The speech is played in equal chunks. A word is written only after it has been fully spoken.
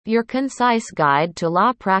Your concise guide to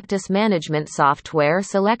law practice management software.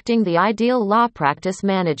 Selecting the ideal law practice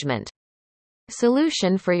management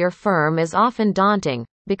solution for your firm is often daunting,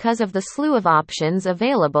 because of the slew of options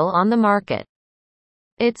available on the market.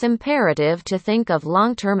 It's imperative to think of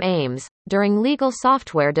long-term aims during legal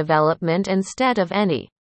software development instead of any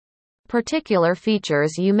particular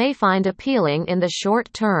features you may find appealing in the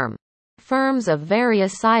short term. Firms of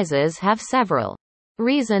various sizes have several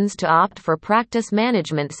reasons to opt for practice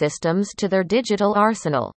management systems to their digital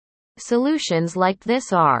arsenal. Solutions like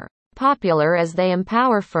this are popular as they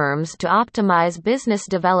empower firms to optimize business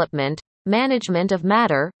development, management of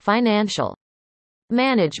matter, financial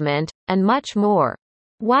management, and much more.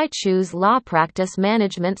 Why choose law practice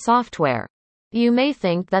management software? You may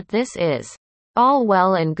think that this is all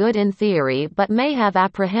well and good in theory, but may have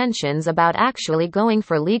apprehensions about actually going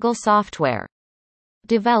for legal software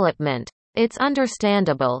development. It's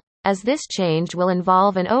understandable, as this change will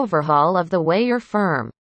involve an overhaul of the way your firm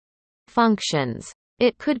functions.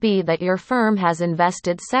 It could be that your firm has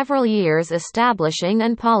invested several years establishing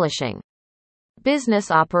and polishing business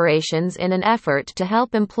operations in an effort to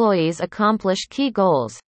help employees accomplish key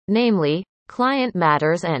goals, namely, client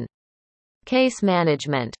matters and case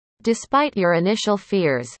management. Despite your initial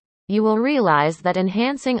fears, you will realize that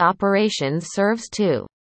enhancing operations serves to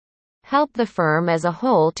help the firm as a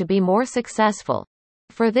whole to be more successful.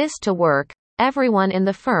 For this to work, everyone in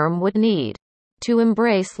the firm would need to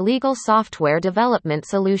embrace legal software development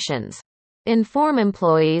solutions. Inform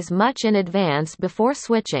employees much in advance before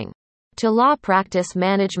switching to law practice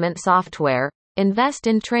management software, invest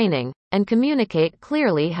in training, and communicate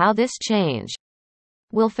clearly how this change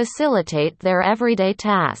will facilitate their everyday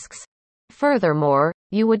tasks. Furthermore,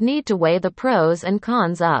 you would need to weigh the pros and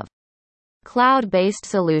cons of cloud-based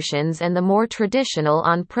solutions and the more traditional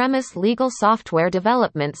on-premise legal software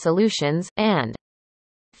development solutions, and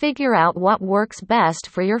figure out what works best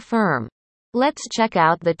for your firm. Let's check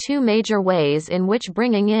out the two major ways in which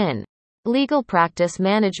bringing in legal practice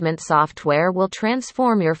management software will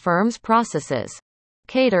transform your firm's processes.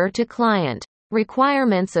 Cater to client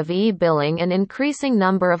requirements of e-billing. An increasing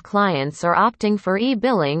number of clients are opting for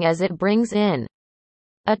e-billing as it brings in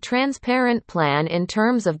a transparent plan in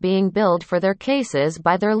terms of being billed for their cases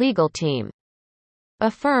by their legal team.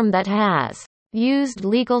 A firm that has used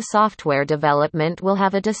legal software development will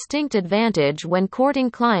have a distinct advantage when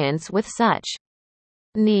courting clients with such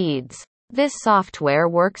needs. This software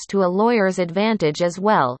works to a lawyer's advantage as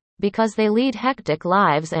well, because they lead hectic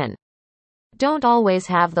lives and don't always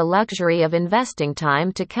have the luxury of investing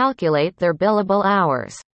time to calculate their billable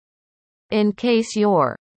hours. In case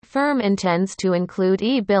your firm intends to include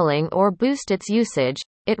e-billing or boost its usage,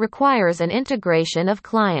 it requires an integration of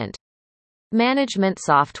client management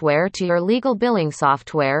software to your legal billing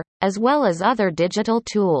software, as well as other digital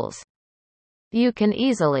tools. You can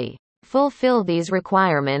easily fulfill these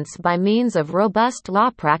requirements by means of robust law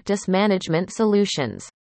practice management solutions.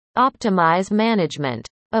 Optimize management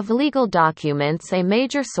of legal documents. A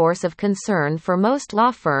major source of concern for most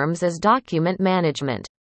law firms is document management.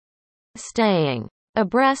 Staying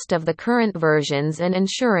abreast of the current versions and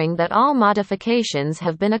ensuring that all modifications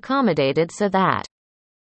have been accommodated so that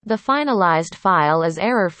the finalized file is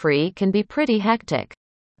error-free can be pretty hectic.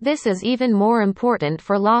 This is even more important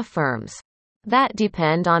for law firms that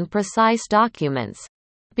depend on precise documents.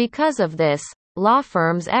 Because of this, law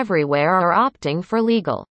firms everywhere are opting for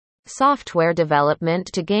legal software development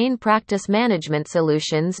to gain practice management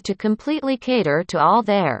solutions to completely cater to all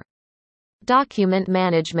their document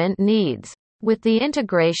management needs. With the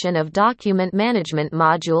integration of document management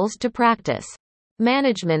modules to practice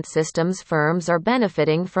management systems, firms are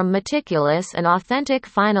benefiting from meticulous and authentic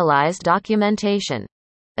finalized documentation.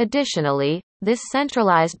 Additionally, this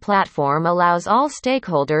centralized platform allows all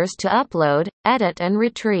stakeholders to upload, edit and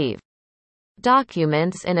retrieve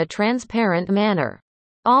documents in a transparent manner.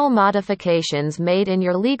 All modifications made in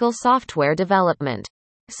your legal software development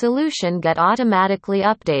solution get automatically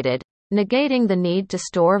updated, negating the need to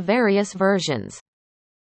store various versions.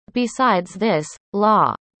 Besides this,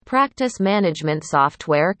 law practice management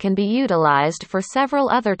software can be utilized for several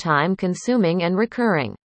other time-consuming and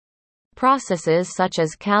recurring processes such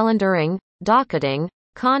as calendaring, docketing,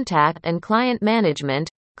 contact and client management,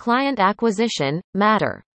 client acquisition,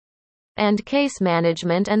 matter and case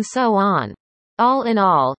management, and so on. All in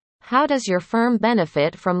all, how does your firm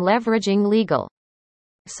benefit from leveraging legal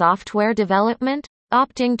software development?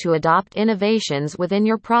 Opting to adopt innovations within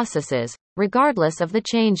your processes, regardless of the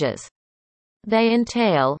changes they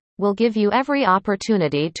entail, will give you every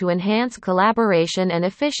opportunity to enhance collaboration and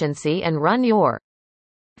efficiency and run your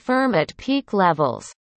firm at peak levels.